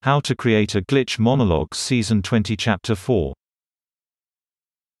How to Create a Glitch Monologues Season 20 Chapter 4.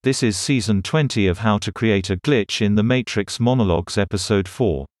 This is Season 20 of How to Create a Glitch in the Matrix Monologues Episode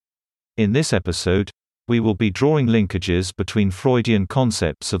 4. In this episode, we will be drawing linkages between Freudian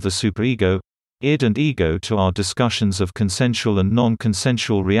concepts of the superego, id and ego to our discussions of consensual and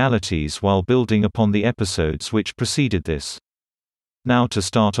non-consensual realities while building upon the episodes which preceded this. Now to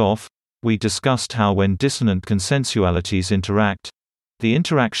start off, we discussed how when dissonant consensualities interact, the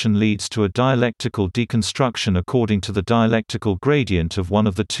interaction leads to a dialectical deconstruction according to the dialectical gradient of one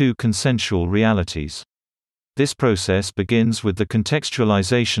of the two consensual realities. This process begins with the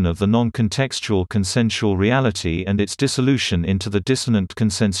contextualization of the non-contextual consensual reality and its dissolution into the dissonant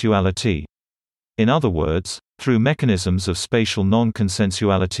consensuality. In other words, through mechanisms of spatial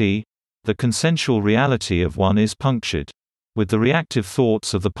non-consensuality, the consensual reality of one is punctured, with the reactive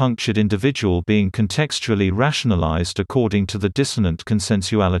thoughts of the punctured individual being contextually rationalized according to the dissonant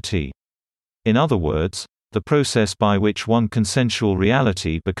consensuality. In other words, the process by which one consensual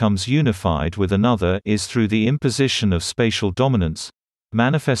reality becomes unified with another is through the imposition of spatial dominance,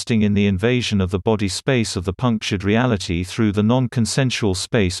 manifesting in the invasion of the body space of the punctured reality through the non-consensual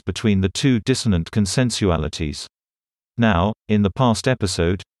space between the two dissonant consensualities. Now, in the past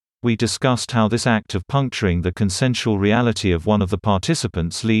episode, we discussed how this act of puncturing the consensual reality of one of the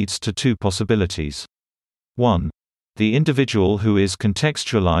participants leads to two possibilities. 1. The individual who is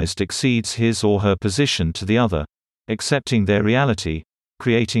contextualized exceeds his or her position to the other, accepting their reality,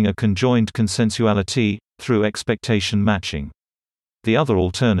 creating a conjoined consensuality, through expectation matching. The other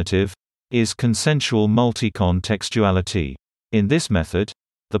alternative is consensual multi-contextuality. In this method,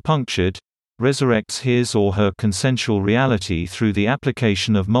 the punctured resurrects his or her consensual reality through the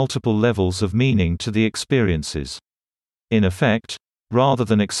application of multiple levels of meaning to the experiences. In effect, rather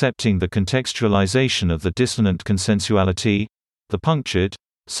than accepting the contextualization of the dissonant consensuality, the punctured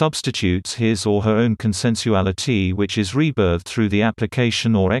substitutes his or her own consensuality, which is rebirthed through the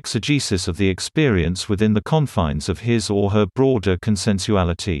application or exegesis of the experience within the confines of his or her broader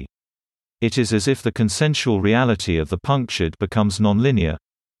consensuality. It is as if the consensual reality of the punctured becomes nonlinear,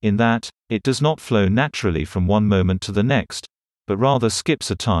 in that, it does not flow naturally from one moment to the next, but rather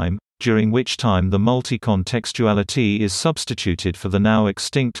skips a time, during which time the multi-contextuality is substituted for the now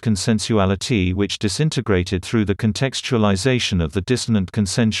extinct consensuality which disintegrated through the contextualization of the dissonant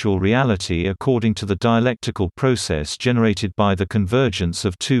consensual reality according to the dialectical process generated by the convergence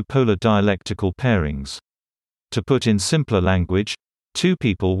of two polar dialectical pairings. To put in simpler language, two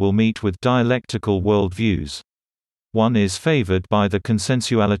people will meet with dialectical worldviews. One is favored by the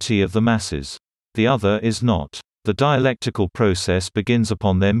consensuality of the masses. The other is not. The dialectical process begins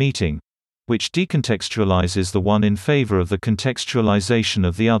upon their meeting, which decontextualizes the one in favor of the contextualization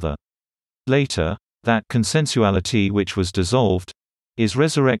of the other. Later, that consensuality which was dissolved is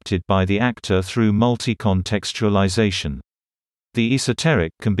resurrected by the actor through multi-contextualization. The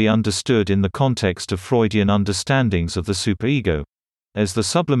esoteric can be understood in the context of Freudian understandings of the superego as the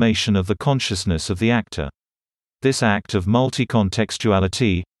sublimation of the consciousness of the actor. This act of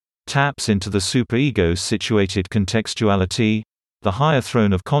multi-contextuality taps into the superego's situated contextuality, the higher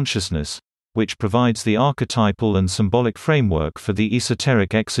throne of consciousness, which provides the archetypal and symbolic framework for the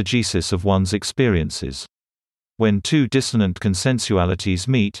esoteric exegesis of one's experiences. When two dissonant consensualities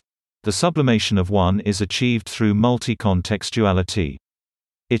meet, the sublimation of one is achieved through multi-contextuality.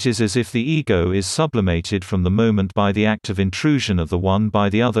 It is as if the ego is sublimated from the moment by the act of intrusion of the one by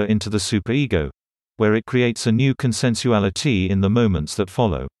the other into the superego, where it creates a new consensuality in the moments that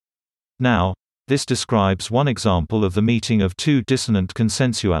follow. Now, this describes one example of the meeting of two dissonant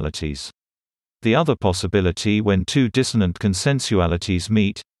consensualities. The other possibility when two dissonant consensualities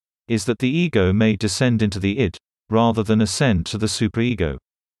meet is that the ego may descend into the id, rather than ascend to the superego.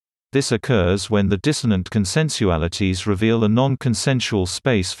 This occurs when the dissonant consensualities reveal a non-consensual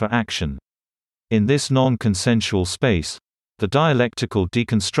space for action. In this non-consensual space, the dialectical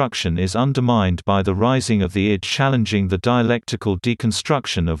deconstruction is undermined by the rising of the id challenging the dialectical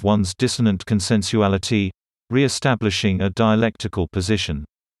deconstruction of one's dissonant consensuality, re-establishing a dialectical position.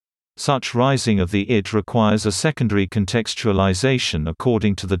 Such rising of the id requires a secondary contextualization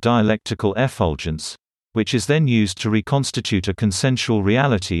according to the dialectical effulgence, which is then used to reconstitute a consensual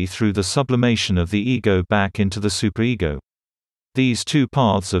reality through the sublimation of the ego back into the superego. These two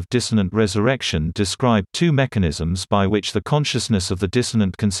paths of dissonant resurrection describe two mechanisms by which the consciousness of the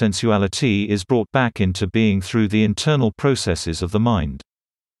dissonant consensuality is brought back into being through the internal processes of the mind.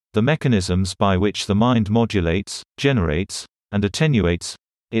 The mechanisms by which the mind modulates, generates, and attenuates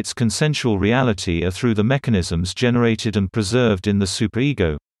its consensual reality are through the mechanisms generated and preserved in the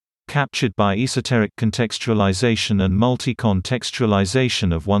superego, captured by esoteric contextualization and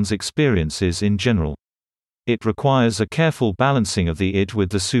multi-contextualization of one's experiences in general. It requires a careful balancing of the id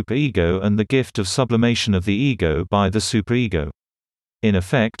with the superego and the gift of sublimation of the ego by the superego. In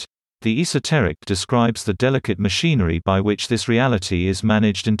effect, the esoteric describes the delicate machinery by which this reality is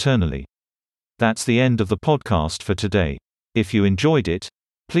managed internally. That's the end of the podcast for today. If you enjoyed it,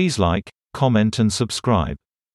 please like, comment and subscribe.